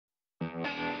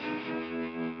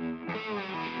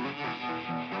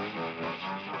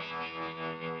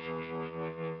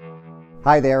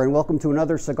Hi there, and welcome to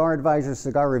another Cigar Advisor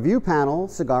Cigar Review panel,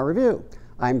 Cigar Review.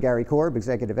 I'm Gary Korb,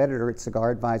 Executive Editor at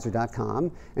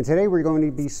cigaradvisor.com, and today we're going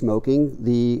to be smoking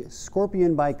the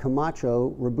Scorpion by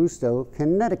Camacho Robusto,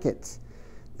 Connecticut.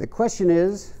 The question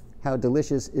is, how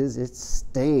delicious is its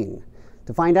sting?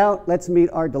 To find out, let's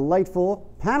meet our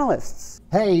delightful panelists.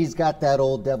 Hey, he's got that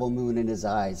old devil moon in his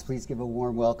eyes. Please give a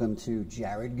warm welcome to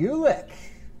Jared Gulick.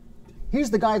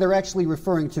 He's the guy they're actually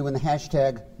referring to in the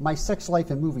hashtag My Sex Life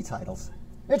and Movie Titles.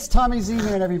 It's Tommy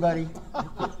Z-Man, everybody.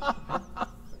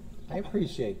 I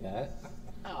appreciate that.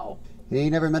 Ow. He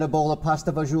never met a bowl of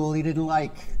pasta fagioli he didn't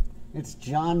like. It's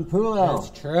John Pulo.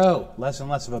 That's true. Less and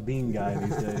less of a bean guy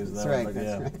these days. That's right,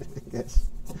 that's right. Yes.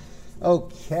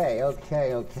 Okay.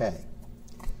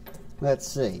 Let's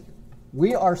see.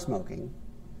 We are smoking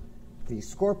the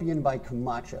Scorpion by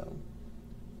Camacho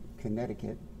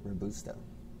Connecticut Robusto.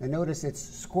 And notice it's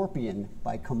Scorpion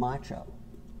by Camacho.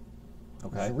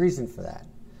 Okay. There's a reason for that.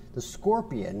 The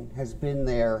Scorpion has been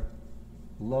their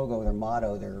logo, their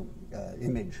motto, their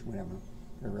image, whatever,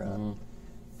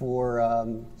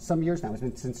 for some years now. It's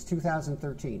been since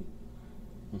 2013.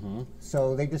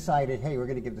 So they decided, hey, we're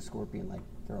going to give the Scorpion like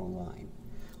their own line.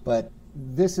 But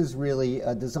this is really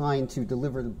designed to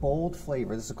deliver the bold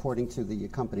flavor, this is according to the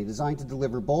company, designed to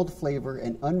deliver bold flavor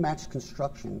and unmatched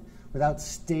construction without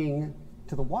sting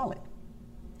to the wallet.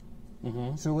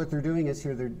 So what they're doing is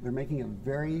here, they're making a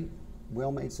very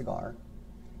well-made cigar,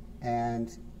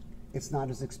 and it's not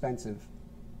as expensive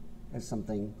as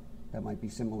something that might be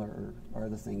similar or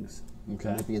other things that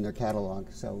might be in their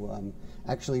catalog. So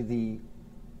actually the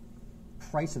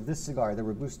price of this cigar, the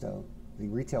Robusto, the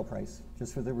retail price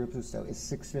just for the Robusto is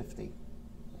 $6.50.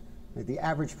 The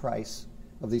average price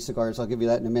of these cigars, I'll give you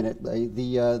that in a minute.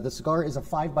 The cigar is a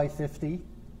 5x50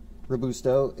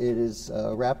 Robusto. It is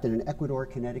wrapped in an Ecuador,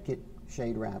 Connecticut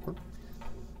shade wrapper.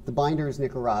 The binder is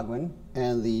Nicaraguan,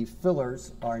 and the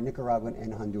fillers are Nicaraguan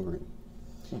and Honduran.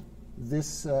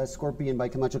 This Scorpion by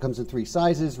Camacho comes in 3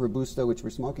 sizes. Robusto, which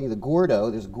we're smoking. The Gordo,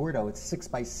 there's Gordo, it's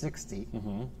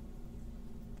 6x60.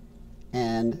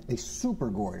 And a Super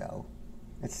Gordo,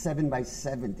 it's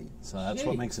 7x70. So that's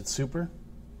what makes it super?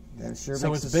 That sure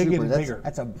so makes it's it big super. and bigger.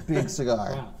 That's a big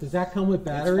cigar. Wow. Does that come with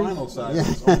batteries? Its final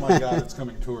size. Oh my God, it's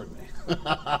coming toward me.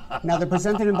 Now they're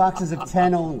presented in boxes of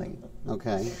 10 only.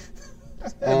 Okay.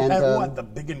 And what, the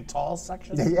big and tall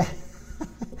section? Yeah.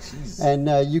 And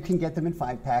you can get them in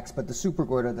 5-packs, but the Super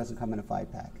Gordo doesn't come in a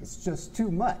 5-pack. It's just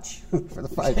too much for the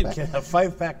 5-pack. A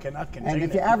 5-pack cannot contain And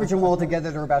if you average them all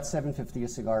together, they're about $7.50 a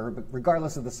cigar,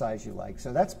 regardless of the size you like.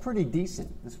 So that's pretty decent.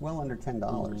 It's well under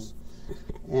 $10.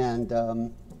 And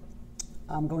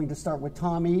I'm going to start with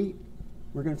Tommy.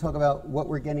 We're going to talk about what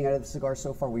we're getting out of the cigar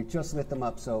so far. We've just lit them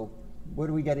up, so what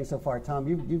are we getting so far? Tom,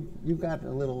 you've got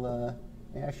a little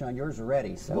ash on yours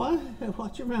already. So. What?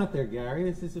 Watch your mouth there, Gary.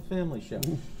 This is a family show.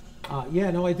 Yeah,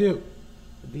 no, I do.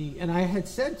 And I had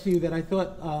said to you that I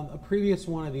thought a previous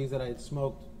one of these that I had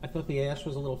smoked, I thought the ash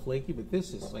was a little flaky, but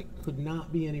this is could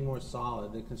not be any more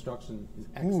solid. The construction is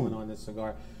excellent on this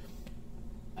cigar.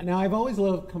 Now, I've always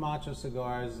loved Camacho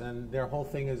cigars, and their whole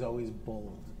thing is always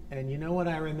bold. And you know what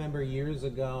I remember years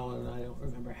ago, and I don't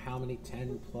remember how many,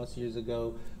 10 plus years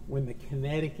ago, when the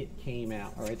Connecticut came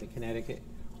out, all right, the Connecticut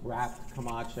wrapped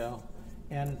Camacho,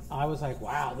 and I was like,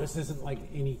 wow, this isn't like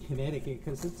any Connecticut,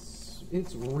 because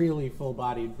it's really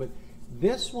full-bodied. But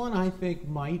this one, I think,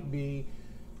 might be,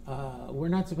 we're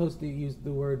not supposed to use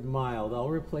the word mild. I'll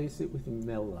replace it with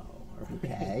mellow.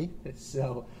 Okay.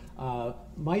 So,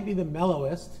 might be the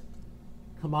mellowest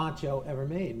Camacho ever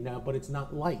made. No, but it's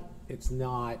not light. It's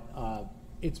not,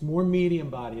 it's more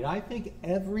medium-bodied. I think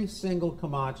every single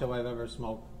Camacho I've ever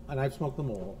smoked, and I've smoked them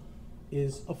all,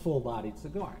 is a full-bodied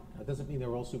cigar. Now, it doesn't mean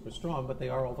they're all super strong, but they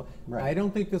are all. Right. I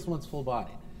don't think this one's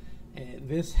full-bodied.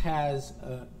 This has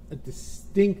a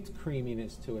distinct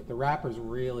creaminess to it. The wrapper's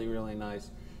really, really nice,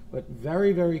 but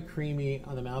very, very creamy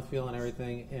on the mouthfeel and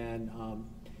everything. And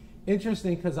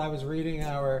interesting, because I was reading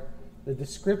the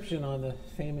description on the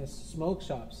famous smoke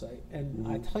shop site, and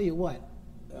I tell you what,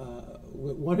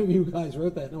 one of you guys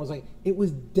wrote that, and I was like, it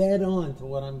was dead on to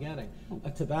what I'm getting.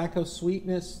 A tobacco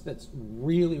sweetness that's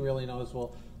really, really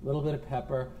noticeable, a little bit of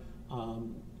pepper,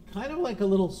 kind of like a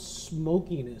little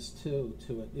smokiness too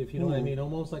to it, if you know what I mean,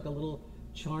 almost like a little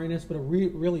charriness, but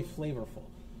really flavorful.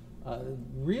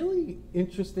 Really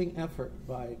interesting effort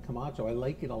by Camacho. I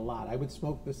like it a lot. I would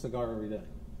smoke this cigar every day.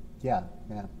 Yeah.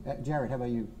 Jared, how about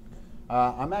you?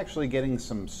 I'm actually getting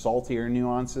some saltier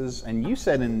nuances, and you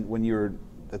said when you were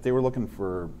that they were looking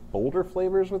for bolder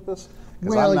flavors with this.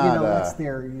 Well, that's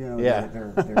their,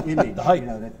 their image. The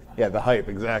hype. Yeah, the hype,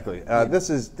 exactly. This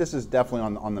is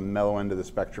definitely on the mellow end of the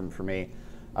spectrum for me.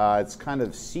 It's kind of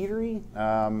cedary.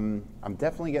 I'm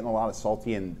definitely getting a lot of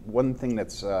salty, and one thing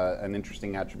that's an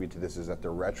interesting attribute to this is that the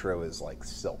retro is like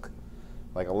silk.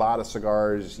 Like a lot of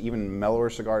cigars, even mellower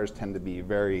cigars, tend to be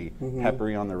very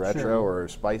peppery on the retro or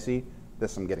spicy.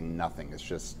 This I'm getting nothing. It's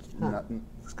just,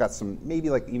 it's got some,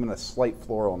 maybe like even a slight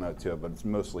floral note to it, but it's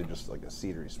mostly just like a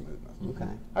cedary smoothness.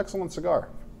 Okay. Excellent cigar.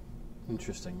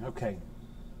 Interesting. Okay.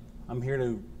 I'm here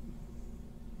to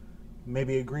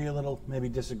maybe agree a little, maybe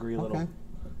disagree a little. Okay.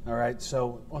 All right.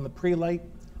 So on the pre-light,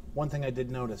 one thing I did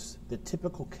notice, the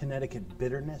typical Connecticut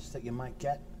bitterness that you might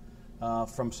get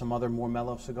from some other more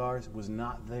mellow cigars was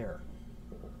not there.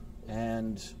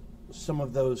 And some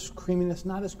of those creaminess,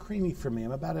 not as creamy for me.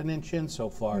 I'm about an inch in so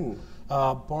far.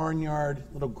 Barnyard,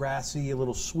 a little grassy, a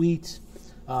little sweet.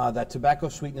 That tobacco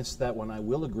sweetness that one I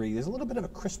will agree, there's a little bit of a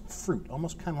crisp fruit,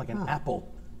 almost kind of like an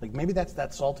apple. Like maybe that's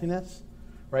that saltiness,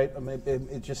 right? Or maybe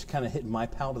it just kind of hit my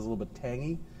palate as a little bit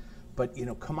tangy. But,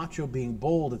 Camacho being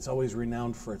bold, it's always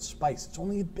renowned for its spice. It's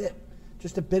only a bit,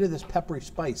 just a bit of this peppery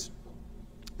spice.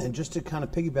 And just to kind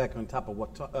of piggyback on top of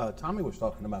what Tommy was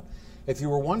talking about, if you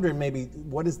were wondering maybe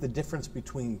what is the difference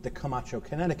between the Camacho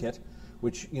Connecticut,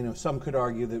 which, some could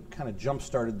argue that kind of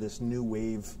jump-started this new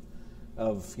wave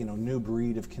of, new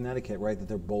breed of Connecticut, right? That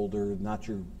they're bolder, not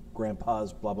your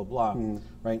grandpa's, blah, blah, blah,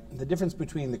 right? The difference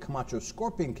between the Camacho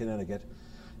Scorpion Connecticut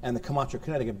and the Camacho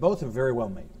Connecticut, both are very well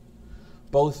made.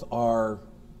 Both are,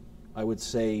 I would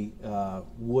say,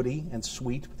 woody and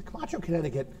sweet. But the Camacho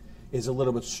Connecticut is a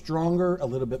little bit stronger, a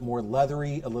little bit more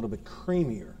leathery, a little bit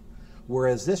creamier.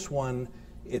 Whereas this one,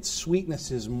 its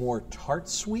sweetness is more tart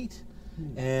sweet,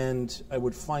 and I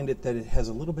would find it that it has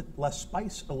a little bit less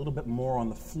spice, a little bit more on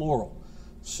the floral.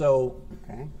 So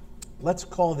let's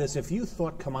call this, if you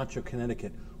thought Camacho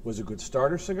Connecticut was a good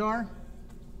starter cigar,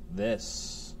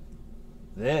 this,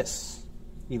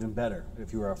 even better.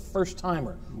 If you were a first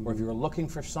timer, or if you were looking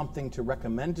for something to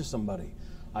recommend to somebody,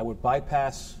 I would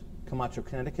bypass Camacho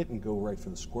Connecticut and go right for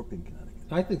the Scorpion Connecticut.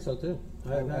 I think so too.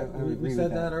 We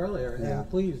said that earlier. Yeah. And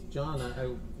please, John,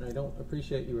 I don't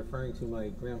appreciate you referring to my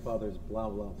grandfather's blah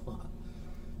blah blah.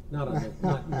 Not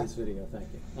in this video, thank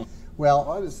you. Well,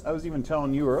 I was even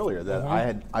telling you earlier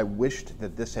that I wished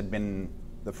that this had been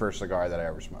the first cigar that I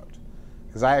ever smoked,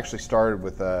 because I actually started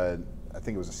with I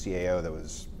think it was a CAO that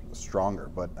was stronger,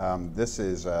 but this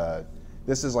is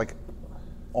like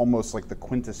almost like the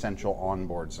quintessential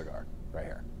onboard cigar right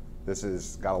here. This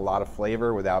has got a lot of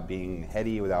flavor without being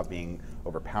heady, without being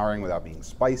overpowering, without being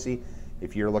spicy.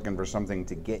 If you're looking for something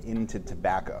to get into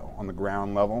tobacco on the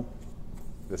ground level,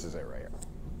 this is it right here.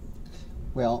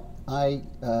 Well, I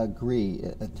agree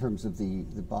in terms of the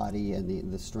body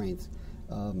and the strength.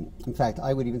 In fact,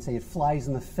 I would even say it flies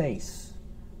in the face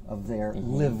of their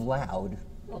live loud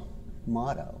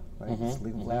motto, right?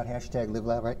 Live loud, hashtag live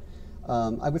loud, right?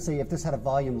 I would say if this had a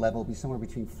volume level, it would be somewhere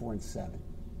between 4 and 7.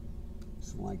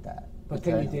 Something like that. But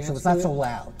can you dance so it's to not it? so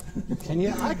loud. Can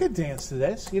you? I could dance to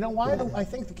this. You know why? I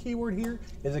think the key word here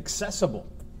is accessible.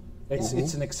 It's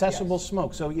an accessible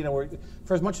smoke. So,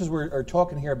 for as much as we're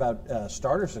talking here about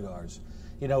starter cigars,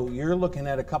 you're looking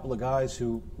at a couple of guys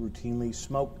who routinely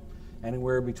smoke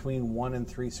anywhere between 1 and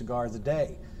 3 cigars a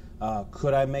day.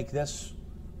 Could I make this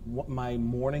my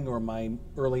morning or my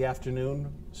early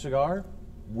afternoon cigar?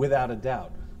 Without a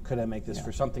doubt. Could I make this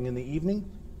for something in the evening?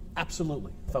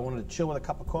 Absolutely. If I wanted to chill with a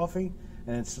cup of coffee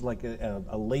and it's like a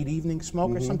late evening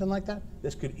smoke or something like that,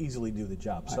 this could easily do the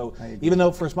job. So even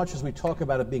though for as much as we talk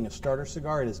about it being a starter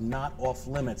cigar, it is not off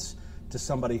limits to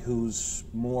somebody who's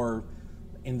more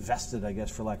invested, I guess,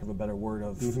 for lack of a better word,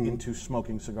 into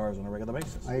smoking cigars on a regular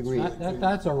basis. I agree.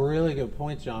 That's a really good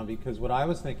point, John, because what I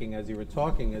was thinking as you were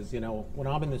talking is, when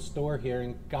I'm in the store here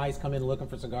and guys come in looking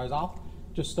for cigars, I'll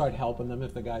just start helping them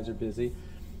if the guys are busy.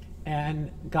 And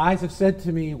guys have said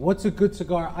to me, what's a good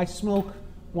cigar? I smoke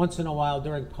once in a while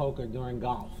during poker, during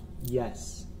golf.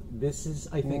 Yes, this is,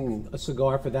 I think, a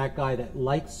cigar for that guy that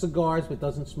likes cigars but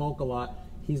doesn't smoke a lot.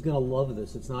 He's going to love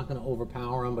this. It's not going to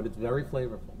overpower him, but it's very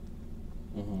flavorful.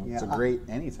 Yeah, It's a great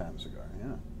anytime cigar,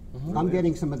 I'm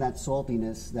getting some of that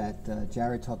saltiness that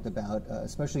Jared talked about,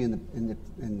 especially in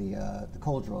the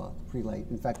cold draw pre-light.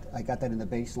 In fact, I got that in the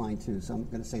baseline too, so I'm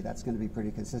going to say that's going to be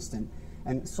pretty consistent.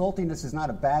 And saltiness is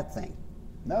not a bad thing.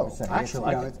 No,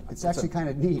 actually, it's actually kind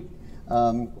of neat.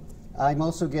 I'm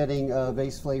also getting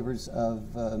base flavors of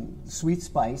sweet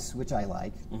spice, which I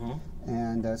like,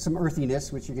 and some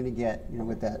earthiness, which you're going to get,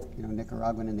 with that,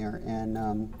 Nicaraguan in there,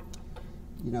 and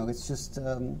it's just.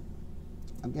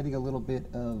 I'm getting a little bit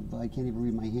of, I can't even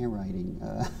read my handwriting.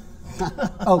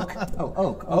 Oak. Oh,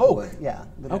 oak. Oak. Wood. Yeah.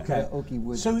 Little bit Okay. of oaky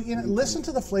wood. So listen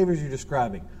to the flavors you're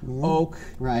describing: oak,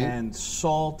 Right. and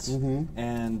salt,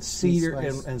 and cedar,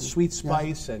 spice. and sweet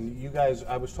spice. And you guys,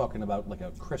 I was talking about like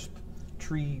a crisp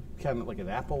tree, kind of like an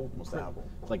apple, Almost apple.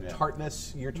 like Yeah.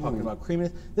 tartness. You're talking about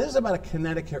creaminess. This is about a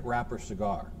Connecticut wrapper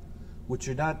cigar, which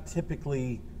are not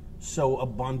typically so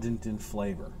abundant in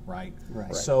flavor, right?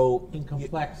 Right. So In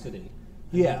complexity.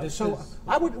 yeah. This So is-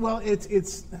 I would. Well,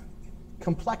 it's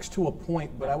complex to a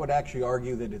point, but I would actually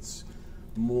argue that it's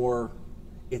more.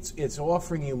 It's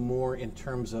offering you more in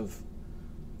terms of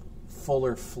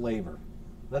fuller flavor.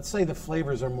 Let's say the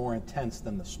flavors are more intense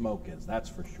than the smoke is. That's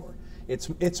for sure.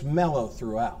 It's mellow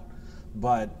throughout,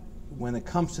 but when it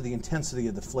comes to the intensity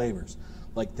of the flavors,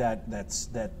 like that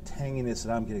tanginess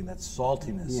that I'm getting, that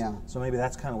saltiness. Yeah. So maybe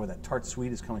that's kind of where that tart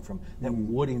sweet is coming from. That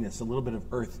woodiness, a little bit of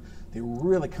earth. They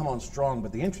really come on strong.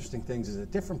 But the interesting thing is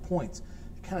at different points,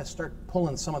 you kind of start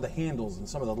pulling some of the handles and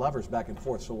some of the levers back and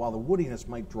forth. So while the woodiness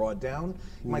might draw down,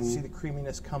 you might see the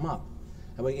creaminess come up.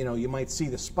 But you might see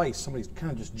the spice. Somebody's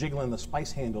kind of just jiggling the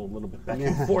spice handle a little bit back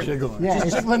and forth. Jiggling. Yeah,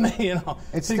 Just it's- jiggling,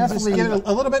 it's So you just definitely- get it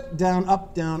a little bit down,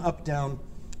 up, down, up, down.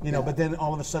 Yeah. But then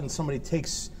all of a sudden somebody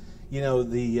takes,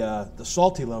 the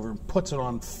salty lever and puts it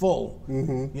on full.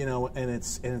 And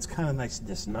it's kind of nice,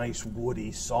 this nice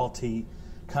woody, salty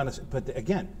kind of. But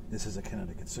again, this is a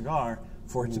Connecticut cigar.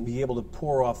 For it to be able to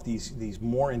pour off these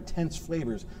more intense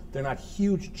flavors, they're not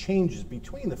huge changes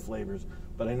between the flavors,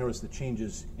 but I noticed the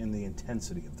changes in the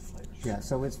intensity of the flavors. Yeah,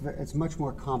 so it's much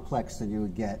more complex than you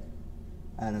would get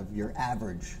out of your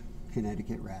average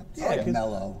Connecticut wrapped Yeah, 'cause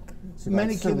mellow. So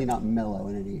many it's certainly can- not mellow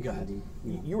in any. Go ahead.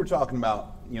 You were talking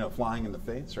about, flying in the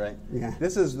face, right? Yeah.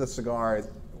 This is the cigar,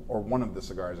 or one of the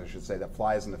cigars, I should say, that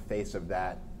flies in the face of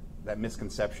that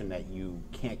misconception that you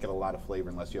can't get a lot of flavor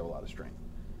unless you have a lot of strength.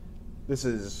 This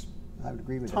is I would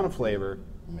agree with a ton that. of flavor.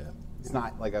 Yeah. It's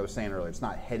not, like I was saying earlier, it's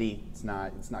not heady. It's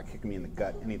not kicking me in the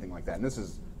gut, anything like that. And this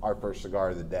is our first cigar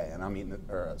of the day, and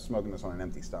I'm smoking this on an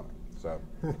empty stomach. So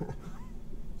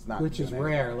it's not. Which is doing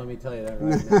rare, let me tell you that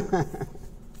right now. anything.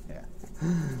 Yeah.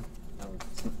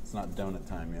 It's not donut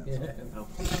time yet. Yeah, no.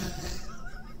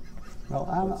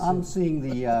 Well, I'm seeing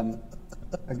the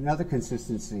another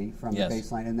consistency from Yes. the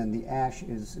baseline, and then the ash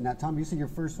is now. Tom, you said your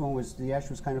first one was the ash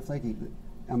was kind of flaky.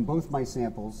 On both my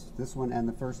samples, this one and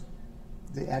the first,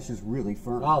 the ash is really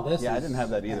firm. Oh, this Yeah, I is, didn't have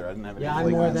that either. I didn't have any Yeah, I'm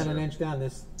flavor more on than it. an inch down.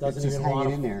 This doesn't just even hanging want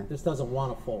in to. there. This doesn't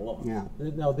want to fall off. Yeah.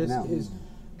 No, this No. is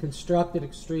constructed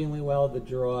extremely well. The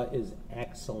draw is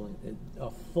excellent.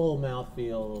 A full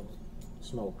mouthfeel of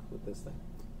smoke with this thing.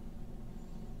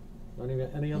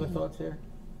 Any other thoughts here?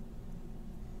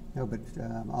 No, but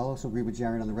I'll also agree with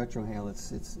Jared on the retrohale.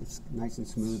 It's nice and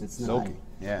smooth. It's not, Silky,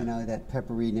 yeah. that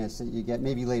pepperiness that you get.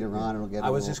 Maybe later on it'll get. I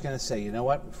was just going to say, you know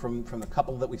what? From the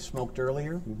couple that we smoked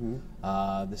earlier,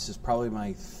 this is probably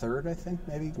my third, I think,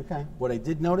 maybe. Okay. What I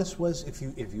did notice was if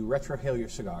you retrohale your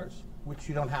cigars, which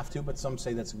you don't have to, but some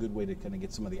say that's a good way to kind of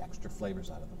get some of the extra flavors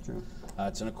out of them. True.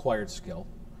 It's an acquired skill,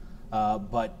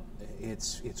 but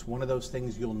it's one of those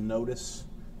things you'll notice.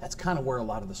 That's kind of where a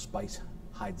lot of the spice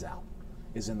hides out,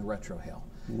 is in the retrohale.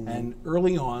 And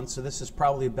early on, so this is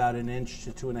probably about an inch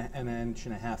to an inch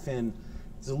and a half in,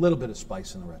 there's a little bit of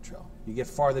spice in the retro. You get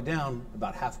farther down,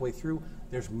 about halfway through,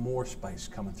 there's more spice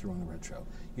coming through in the retro.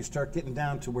 You start getting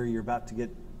down to where you're about to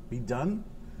be done,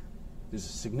 there's a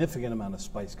significant amount of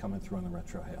spice coming through in the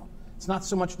retrohale. It's not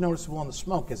so much noticeable on the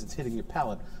smoke as it's hitting your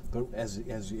palate, but as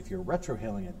if you're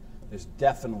retrohaling it, there's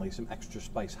definitely some extra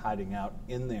spice hiding out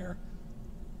in there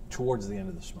towards the end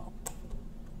of the smoke.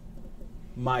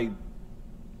 My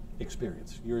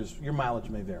experience. Your mileage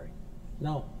may vary.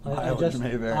 No, I Mileage just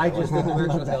may vary. I just did the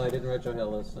retrohale. I didn't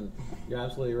retrohale this, and you're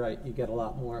absolutely right. You get a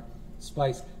lot more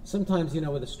spice. Sometimes,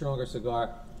 with a stronger cigar,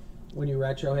 when you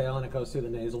retrohale and it goes through the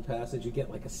nasal passage, you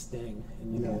get like a sting,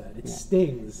 and you know that it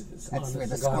stings That's on where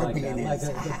the the cigar like scorpion that. is.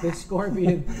 Like the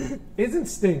scorpion isn't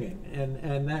stinging,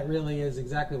 and that really is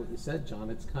exactly what you said, John.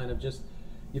 It's kind of just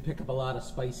you pick up a lot of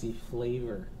spicy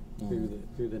flavor through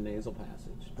the nasal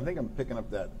passage. I think I'm picking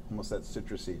up almost that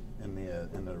citrusy in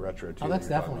the retro too. Oh, that that's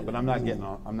you're talking definitely about. But I'm not getting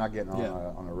on. I'm not getting Yeah.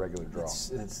 on a regular draw. It's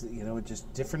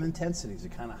just different intensities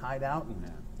that kind of hide out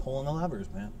and pulling the levers,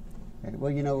 man. Okay.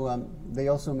 Well, they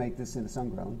also make this in a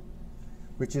sun-grown,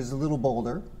 which is a little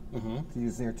bolder, to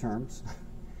use their terms.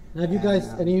 Now, have you guys,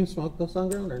 any of you smoked those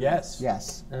sun-grown? Or Yes.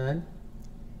 Yes, And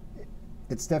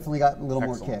it's definitely got a little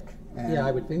Excellent. more kick. And Yeah, I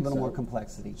would think a little so. more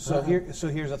complexity. So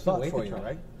here's a thought wait for to you, try.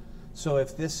 right? So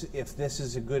if this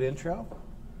is a good intro,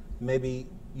 maybe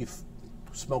you've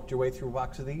smoked your way through a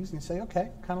box of these and you say, okay,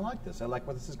 kind of like this. I like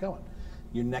where this is going.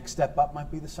 Your next step up might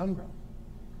be the sun-grown.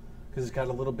 because it's got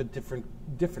a little bit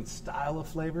different style of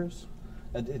flavors.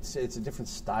 It's a different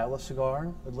style of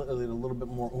cigar, a little bit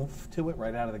more oomph to it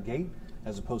right out of the gate,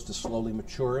 as opposed to slowly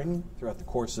maturing throughout the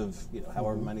course of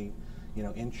however many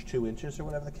inch, 2 inches, or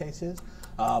whatever the case is.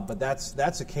 But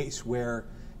that's a case where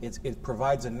it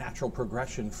provides a natural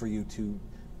progression for you to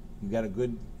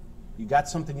you got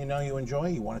something you enjoy.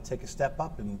 You want to take a step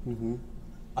up and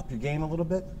up your game a little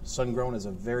bit. Sun Grown is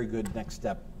a very good next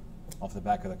step off the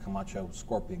back of the Camacho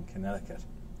Scorpion Connecticut.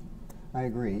 I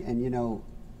agree, and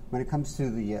when it comes to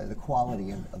the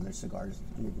quality of their cigars,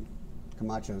 I mean,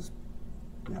 Camacho's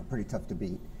pretty tough to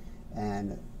beat,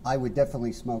 and I would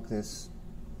definitely smoke this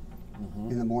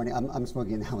in the morning. I'm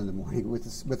smoking it now in the morning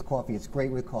with coffee. It's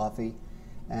great with coffee,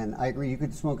 and I agree. You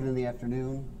could smoke it in the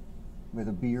afternoon with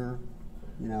a beer,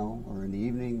 or in the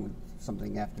evening with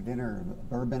something after dinner, or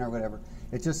bourbon or whatever.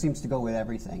 It just seems to go with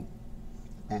everything,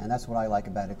 and that's what I like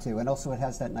about it too. And also, it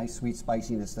has that nice sweet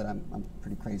spiciness that I'm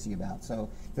pretty crazy about. So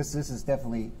this is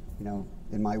definitely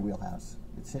in my wheelhouse.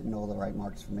 It's hitting all the right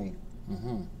marks for me.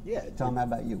 Yeah. Tom, how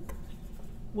about you?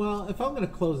 Well, if I'm going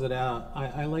to close it out,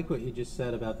 I like what you just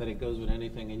said about that it goes with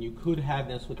anything, and you could have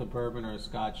this with a bourbon or a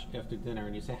scotch after dinner,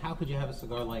 and you say, how could you have a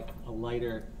cigar like a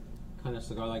lighter kind of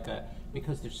cigar like that?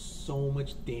 Because there's so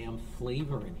much damn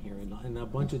flavor in here, and a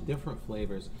bunch of different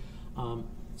flavors.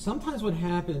 Sometimes what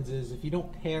happens is if you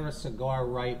don't pair a cigar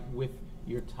right with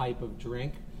your type of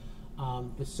drink,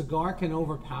 the cigar can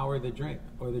overpower the drink,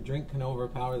 or the drink can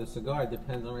overpower the cigar. It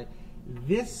depends on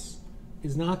this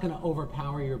is not going to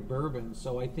overpower your bourbon,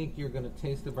 so I think you're going to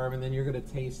taste the bourbon, then you're going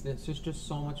to taste this. There's just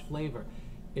so much flavor.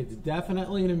 It's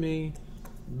definitely, to me,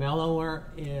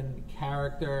 mellower in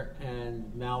character and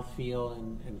mouthfeel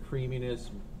and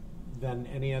creaminess than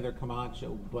any other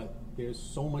Camacho, but there's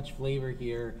so much flavor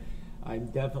here. I'm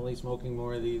definitely smoking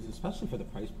more of these, especially for the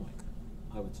price point,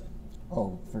 I would say.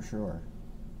 Oh, for sure.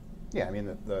 Yeah, I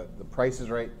mean the price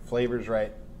is right, flavor's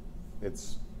right.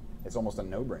 It's almost a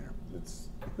no-brainer. That's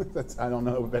I don't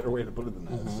know a better way to put it than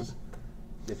that. It's just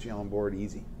get you on board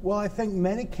easy. Well, I think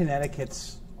many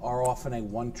Connecticut's are often a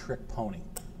one-trick pony,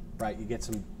 right? You get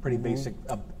some pretty basic,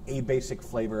 a basic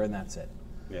flavor, and that's it.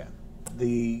 Yeah.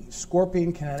 The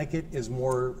Scorpion Connecticut is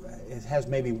more. It has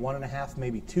maybe 1.5,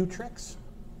 maybe 2 tricks.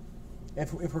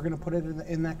 If we're going to put it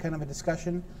in that kind of a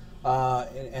discussion,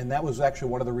 and that was actually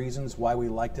one of the reasons why we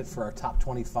liked it for our top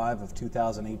 25 of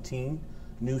 2018.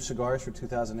 New cigars for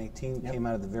 2018 came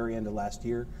out at the very end of last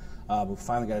year. We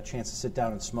finally got a chance to sit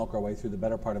down and smoke our way through the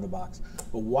better part of the box.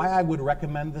 But why I would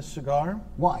recommend this cigar?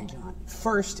 Why, John?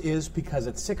 First is because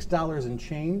at $6 and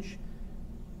change,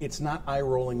 it's not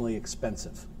eye-rollingly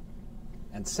expensive.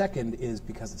 And second is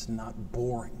because it's not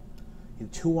boring.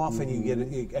 Too often you get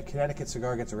a Connecticut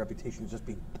cigar gets a reputation of just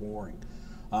being boring.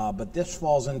 But this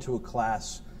falls into a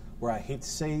class where I hate to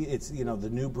say it's the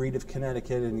new breed of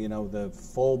Connecticut and the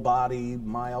full body,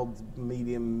 mild,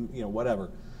 medium,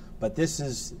 whatever. But this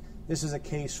is a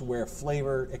case where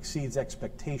flavor exceeds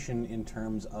expectation in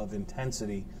terms of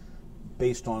intensity,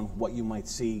 based on what you might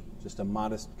see just a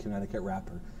modest Connecticut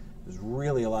wrapper. There's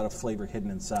really a lot of flavor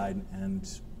hidden inside, and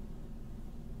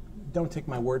don't take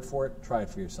my word for it. Try it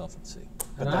for yourself and see.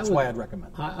 But that's why I'd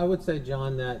recommend it. I would say,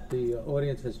 John, that the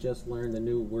audience has just learned a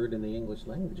new word in the English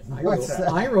language. What's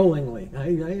that? Eye-rollingly.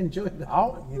 I enjoyed that.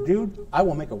 Dude, I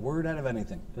will make a word out of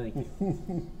anything. Thank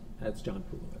you. That's John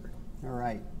Pooler. All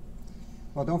right.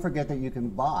 Well, don't forget that you can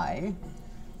buy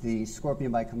the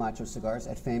Scorpion by Camacho cigars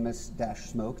at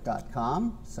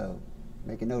famous-smoke.com. So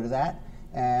make a note of that.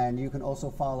 And you can also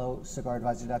follow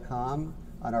cigaradvisor.com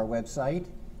on our website.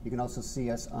 You can also see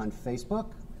us on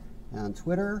Facebook, on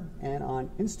Twitter, and on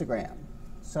Instagram.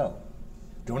 So,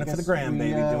 doing it for the gram,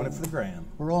 baby. Doing it for the gram.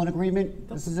 We're all in agreement.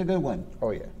 This is a good one. Oh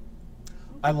yeah.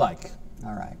 I like.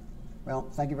 All right. Well,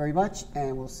 thank you very much,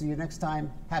 and we'll see you next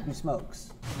time. Happy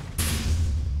smokes.